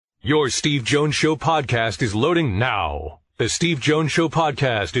Your Steve Jones Show podcast is loading now. The Steve Jones Show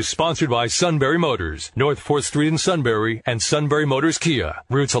podcast is sponsored by Sunbury Motors, North 4th Street in Sunbury, and Sunbury Motors Kia,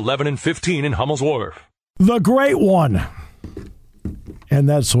 routes 11 and 15 in Hummel's Wharf. The Great One. And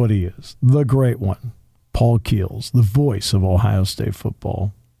that's what he is, the Great One. Paul Keels, the voice of Ohio State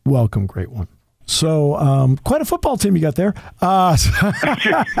football. Welcome, Great One. So, quite a football team you got there. A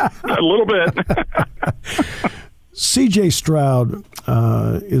little bit. C.J. Stroud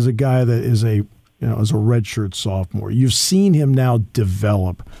is a guy that is a redshirt sophomore. You've seen him now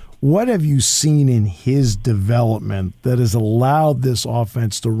develop. What have you seen in his development that has allowed this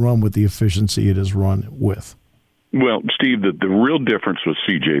offense to run with the efficiency it has run with? Well, Steve, the real difference with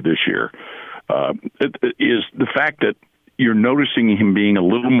C.J. this year is the fact that you're noticing him being a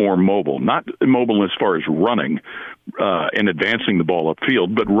little more mobile, not mobile as far as running and advancing the ball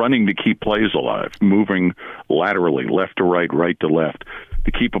upfield, but running to keep plays alive, moving laterally, left to right, right to left,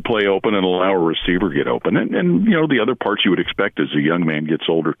 to keep a play open and allow a receiver get open. And the other parts you would expect as a young man gets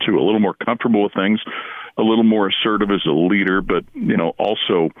older, too. A little more comfortable with things, a little more assertive as a leader, but,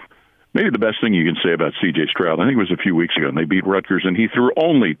 also maybe the best thing you can say about C.J. Stroud, I think it was a few weeks ago, and they beat Rutgers, and he threw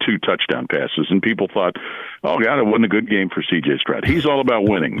only 2 touchdown passes, and people thought, oh, God, it wasn't a good game for C.J. Stroud. He's all about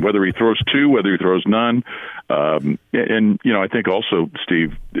winning, whether he throws 2, whether he throws none. I think also,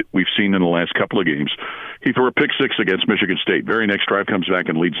 Steve, we've seen in the last couple of games, he threw a pick 6 against Michigan State. Very next drive comes back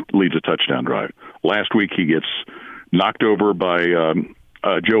and leads a touchdown drive. Last week he gets knocked over by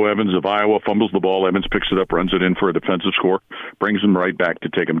Joe Evans of Iowa, fumbles the ball. Evans picks it up, runs it in for a defensive score, brings him right back to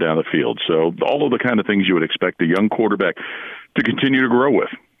take him down the field. So all of the kind of things you would expect a young quarterback to continue to grow with.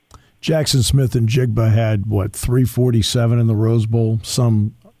 Jackson Smith and Jigba had, 347 in the Rose Bowl,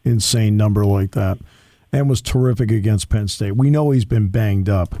 some insane number like that, and was terrific against Penn State. We know he's been banged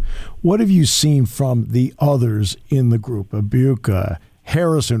up. What have you seen from the others in the group? Abuka,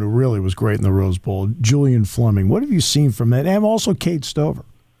 Harrison, who really was great in the Rose Bowl, Julian Fleming. What have you seen from that? And also Cade Stover.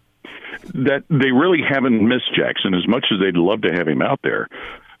 That they really haven't missed Jackson as much as they'd love to have him out there.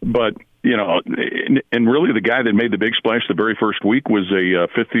 But, and really the guy that made the big splash the very first week was a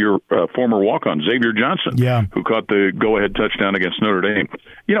fifth-year former walk-on, Xavier Johnson, who caught the go-ahead touchdown against Notre Dame.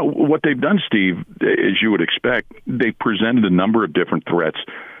 What they've done, Steve, as you would expect, they've presented a number of different threats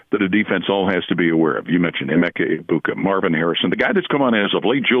that a defense all has to be aware of. You mentioned Emeka Egbuka, Marvin Harrison. The guy that's come on as of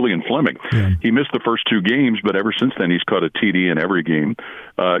late, Julian Fleming. Yeah. He missed the first 2 games, but ever since then he's caught a TD in every game.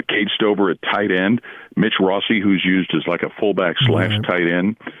 Cade Stover at tight end. Mitch Rossi, who's used as like a fullback / tight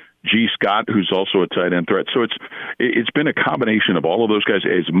end. G. Scott, who's also a tight end threat. So it's been a combination of all of those guys.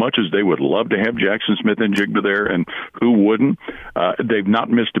 As much as they would love to have Jackson Smith and Jigba there, and who wouldn't, they've not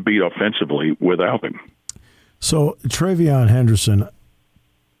missed a beat offensively without him. So TreVeyon Henderson,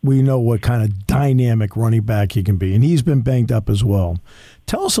 we know what kind of dynamic running back he can be, and he's been banged up as well.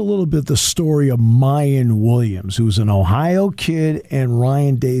 Tell us a little bit the story of Mayan Williams, who's an Ohio kid, and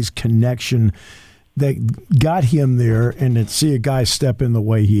Ryan Day's connection that got him there, and to see a guy step in the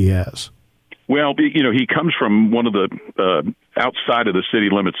way he has. Well, he comes from one of the outside of the city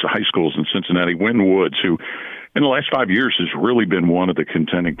limits high schools in Cincinnati, Winton Woods, who in the last 5 years has really been one of the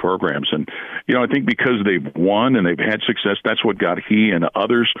contending programs. And, I think because they've won and they've had success, that's what got he and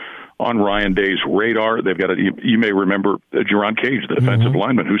others on Ryan Day's radar. They've got you may remember Jerron Cage, the defensive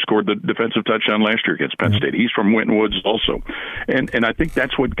lineman who scored the defensive touchdown last year against Penn State. He's from Winton Woods also. And I think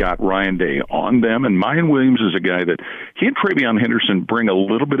that's what got Ryan Day on them. And Mayan Williams is a guy that he and TreVeyon Henderson bring a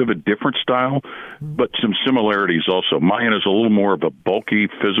little bit of a different style, but some similarities also. Mayan is a little more of a bulky,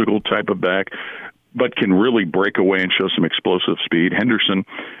 physical type of back, but can really break away and show some explosive speed. Henderson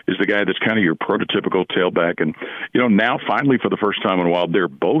is the guy that's kind of your prototypical tailback. And, now finally for the first time in a while, they're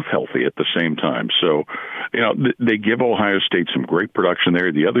both healthy at the same time. So, they give Ohio State some great production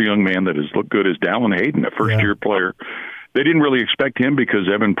there. The other young man that has looked good is Dallin Hayden, a first-year player. They didn't really expect him because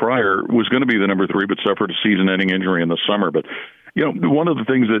Evan Pryor was going to be the number 3, but suffered a season-ending injury in the summer. But, one of the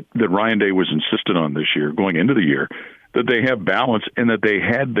things that Ryan Day was insistent on this year, going into the year, that they have balance and that they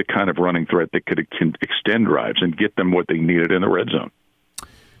had the kind of running threat that could extend drives and get them what they needed in the red zone.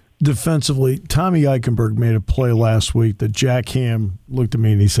 Defensively, Tommy Eichenberg made a play last week that Jack Ham looked at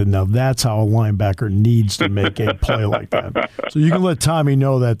me and he said, now that's how a linebacker needs to make a play like that. So you can let Tommy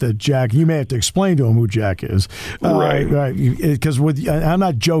know that Jack, you may have to explain to him who Jack is. Right. Because I'm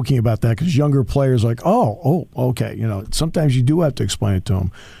not joking about that because younger players are like, oh, okay. Sometimes you do have to explain it to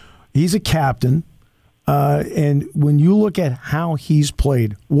him. He's a captain. And when you look at how he's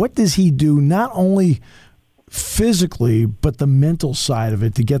played, what does he do not only physically but the mental side of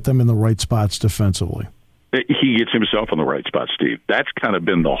it to get them in the right spots defensively? He gets himself in the right spot, Steve. That's kind of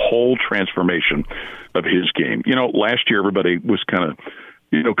been the whole transformation of his game. Last year everybody was kind of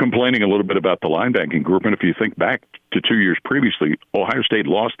complaining a little bit about the linebacking group. And if you think back to 2 years previously, Ohio State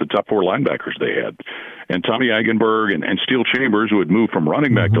lost the top 4 linebackers they had. And Tommy Eichenberg and Steele Chambers, who had moved from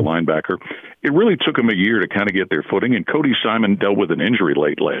running back to linebacker, it really took them a year to kind of get their footing. And Cody Simon dealt with an injury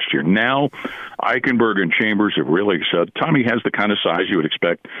late last year. Now, Eichenberg and Chambers have really said Tommy has the kind of size you would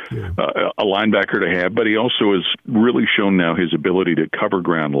expect a linebacker to have, but he also has really shown now his ability to cover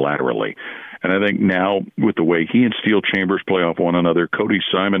ground laterally. And I think now, with the way he and Steele Chambers play off one another, Cody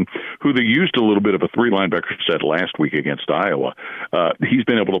Simon, who they used a little bit of a 3-linebacker set last week against Iowa, he's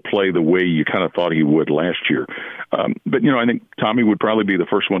been able to play the way you kind of thought he would last year. But, I think Tommy would probably be the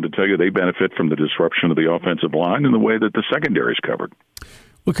first one to tell you they benefit from the disruption of the offensive line and the way that the secondary is covered.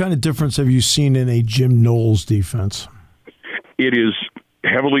 What kind of difference have you seen in a Jim Knowles defense? It is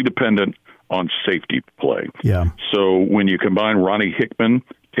heavily dependent on safety play. Yeah. So when you combine Ronnie Hickman,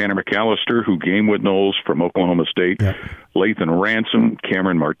 Tanner McAllister, who gamed with Knowles from Oklahoma State, Lathan Ransom,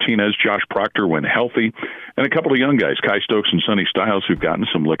 Cameron Martinez, Josh Proctor when healthy, and a couple of young guys, Kai Stokes and Sonny Styles, who've gotten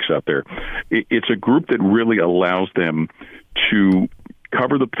some licks out there. It's a group that really allows them to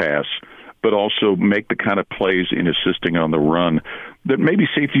cover the pass, but also make the kind of plays in assisting on the run that maybe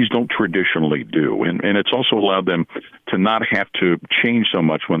safeties don't traditionally do. And it's also allowed them to not have to change so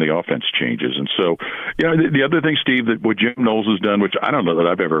much when the offense changes. And so, the other thing, Steve, that what Jim Knowles has done, which I don't know that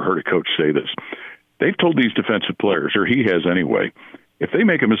I've ever heard a coach say this, they've told these defensive players, or he has anyway, if they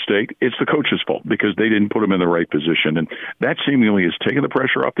make a mistake, it's the coach's fault because they didn't put them in the right position. And that seemingly has taken the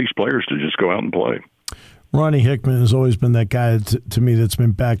pressure off these players to just go out and play. Ronnie Hickman has always been that guy to me that's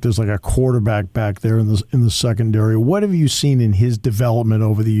been backed as like a quarterback back there in the secondary. What have you seen in his development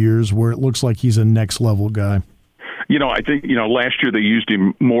over the years where it looks like he's a next level guy? I think, last year they used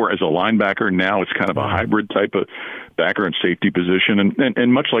him more as a linebacker. Now it's kind of a hybrid type of backer and safety position.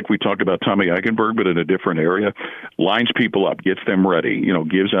 And much like we talked about Tommy Eichenberg, but in a different area, lines people up, gets them ready,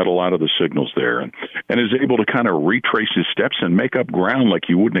 gives out a lot of the signals there and is able to kind of retrace his steps and make up ground like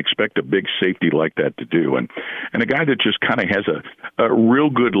you wouldn't expect a big safety like that to do. And a guy that just kind of has a real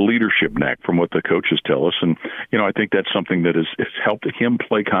good leadership knack from what the coaches tell us. And, I think that's something that has helped him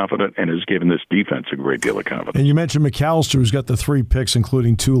play confident and has given this defense a great deal of confidence. And you mentioned McAllister, who's got the 3 picks,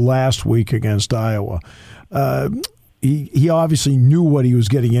 including 2 last week against Iowa. He obviously knew what he was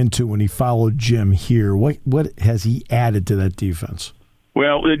getting into when he followed Jim here. What has he added to that defense?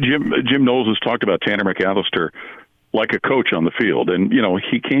 Well, Jim Knowles has talked about Tanner McAllister like a coach on the field. And,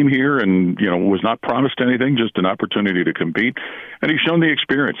 he came here and, was not promised anything, just an opportunity to compete. And he's shown the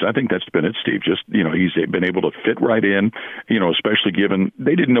experience. I think that's been it, Steve. Just, he's been able to fit right in, especially given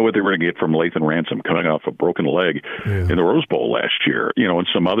they didn't know what they were going to get from Lathan Ransom coming off a broken leg in the Rose Bowl last year. In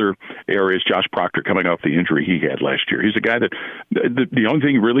some other areas, Josh Proctor coming off the injury he had last year. He's a guy that the only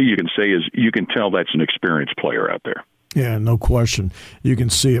thing really you can say is you can tell that's an experienced player out there. Yeah, no question. You can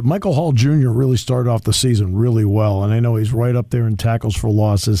see it. Michael Hall Jr. really started off the season really well, and I know he's right up there in tackles for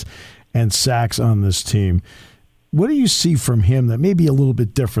losses and sacks on this team. What do you see from him that may be a little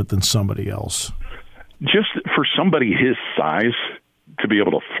bit different than somebody else? Just for somebody his size to be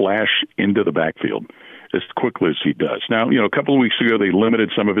able to flash into the backfield as quickly as he does. Now, a couple of weeks ago, they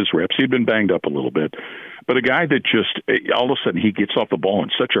limited some of his reps. He'd been banged up a little bit. But a guy that just, all of a sudden, he gets off the ball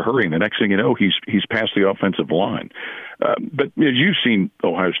in such a hurry, and the next thing you know, he's past the offensive line. But as you've seen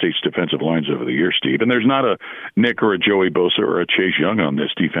Ohio State's defensive lines over the years, Steve, and there's not a Nick or a Joey Bosa or a Chase Young on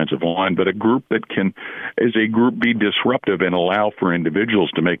this defensive line, but a group that can, as a group, be disruptive and allow for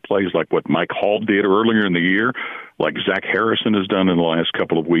individuals to make plays like what Mike Hall did earlier in the year, like Zach Harrison has done in the last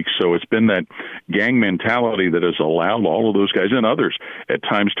couple of weeks. So it's been that gang mentality that has allowed all of those guys and others at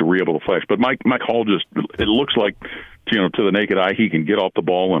times to be able to flash. But Mike Hall just, it looks like, to the naked eye, he can get off the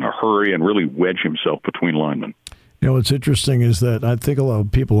ball in a hurry and really wedge himself between linemen. What's interesting is that I think a lot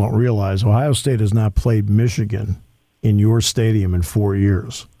of people don't realize Ohio State has not played Michigan in your stadium in 4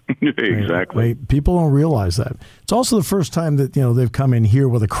 years. Exactly. Right? People don't realize that. It's also the first time that they've come in here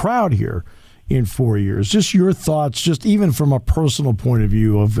with a crowd here in 4 years. Just your thoughts, just even from a personal point of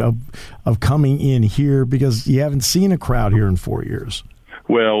view of coming in here, because you haven't seen a crowd here in 4 years.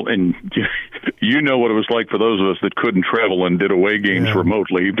 Well, and you know what it was like for those of us that couldn't travel and did away games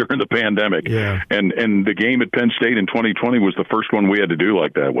remotely during the pandemic. Yeah. And the game at Penn State in 2020 was the first one we had to do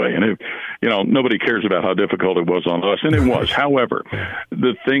like that way. And, nobody cares about how difficult it was on us, and it was. However,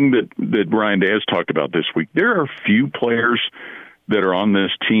 the thing that Brian Daz talked about this week, there are few players that are on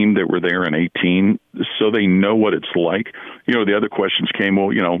this team that were there in 18, so they know what it's like. The other questions came,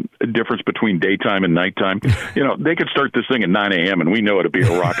 a difference between daytime and nighttime. They could start this thing at 9 a.m., and we know it'd be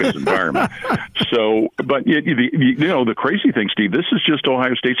a raucous environment. So, but, the crazy thing, Steve, this is just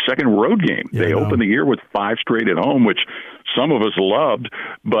Ohio State's second road game. They opened the year with 5 straight at home, which some of us loved.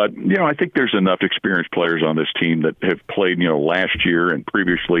 But, I think there's enough experienced players on this team that have played, last year and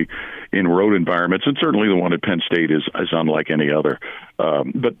previously in road environments. And certainly the one at Penn State is unlike any other.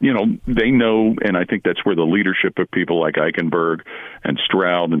 But, they know, and I think that's where the leadership of people like Eichenberg and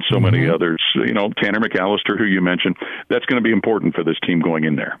Stroud and so many others, Tanner McAllister, who you mentioned, that's going to be important for this team going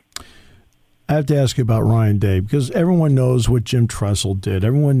in there. I have to ask you about Ryan Day, because everyone knows what Jim Tressel did.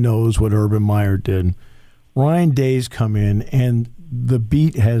 Everyone knows what Urban Meyer did. Ryan Day's come in, and the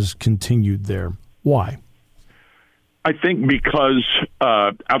beat has continued there. Why? I think because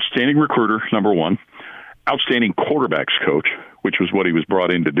outstanding recruiter, number one, outstanding quarterbacks coach, which was what he was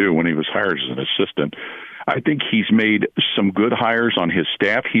brought in to do when he was hired as an assistant. I think he's made some good hires on his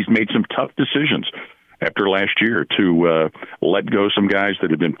staff. He's made some tough decisions after last year to let go some guys that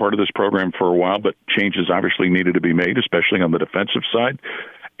had been part of this program for a while, but changes obviously needed to be made, especially on the defensive side.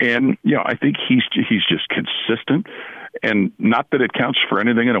 And, I think he's just consistent. And not that it counts for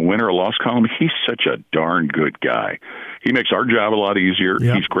anything in a win or a loss column. He's such a darn good guy. He makes our job a lot easier.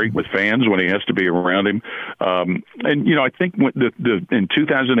 Yep. He's great with fans when he has to be around him. And, I think in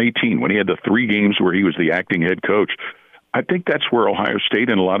 2018, when he had the 3 games where he was the acting head coach, I think that's where Ohio State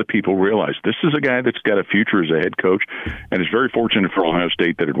and a lot of people realize this is a guy that's got a future as a head coach, and it's very fortunate for Ohio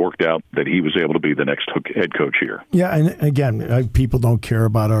State that it worked out that he was able to be the next head coach here. Yeah, and again, people don't care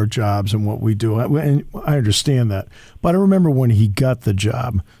about our jobs and what we do, and I understand that. But I remember when he got the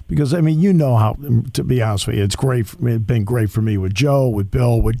job, because, how, to be honest with you, it's been great for me with Joe, with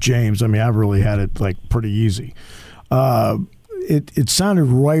Bill, with James. I've really had it, pretty easy. It sounded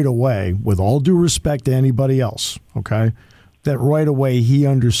right away, with all due respect to anybody else, okay, that right away he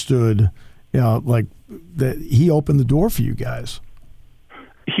understood, that he opened the door for you guys.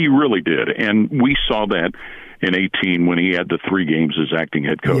 He really did, and we saw that in 2018 when he had the 3 games as acting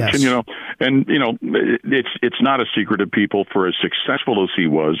head coach. Yes. And it's not a secret to people. For as successful as he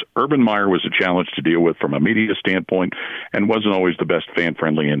was, Urban Meyer was a challenge to deal with from a media standpoint and wasn't always the best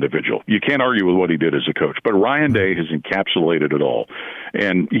fan-friendly individual. You can't argue with what he did as a coach, but Ryan Day has encapsulated it all.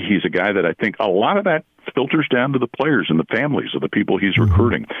 And he's a guy that I think a lot of that filters down to the players and the families of the people he's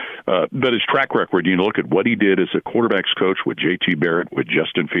recruiting. But his track record, you look at what he did as a quarterbacks coach with J.T. Barrett, with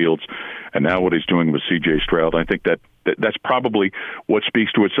Justin Fields, and now what he's doing with C.J. Stroud. I think that's probably what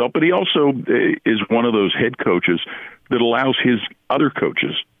speaks to itself. But he also is one of those head coaches that allows his other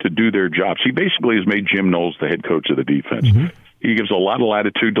coaches to do their jobs. He basically has made Jim Knowles the head coach of the defense. He gives a lot of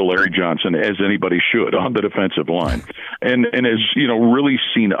latitude to Larry Johnson, as anybody should, on the defensive line. And has, really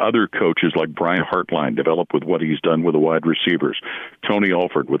seen other coaches like Brian Hartline develop with what he's done with the wide receivers, Tony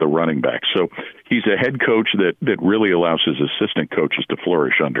Alford with the running back. So he's a head coach that really allows his assistant coaches to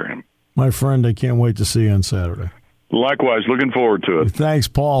flourish under him. My friend, I can't wait to see you on Saturday. Likewise, looking forward to it. Thanks,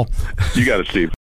 Paul. You got it, Steve.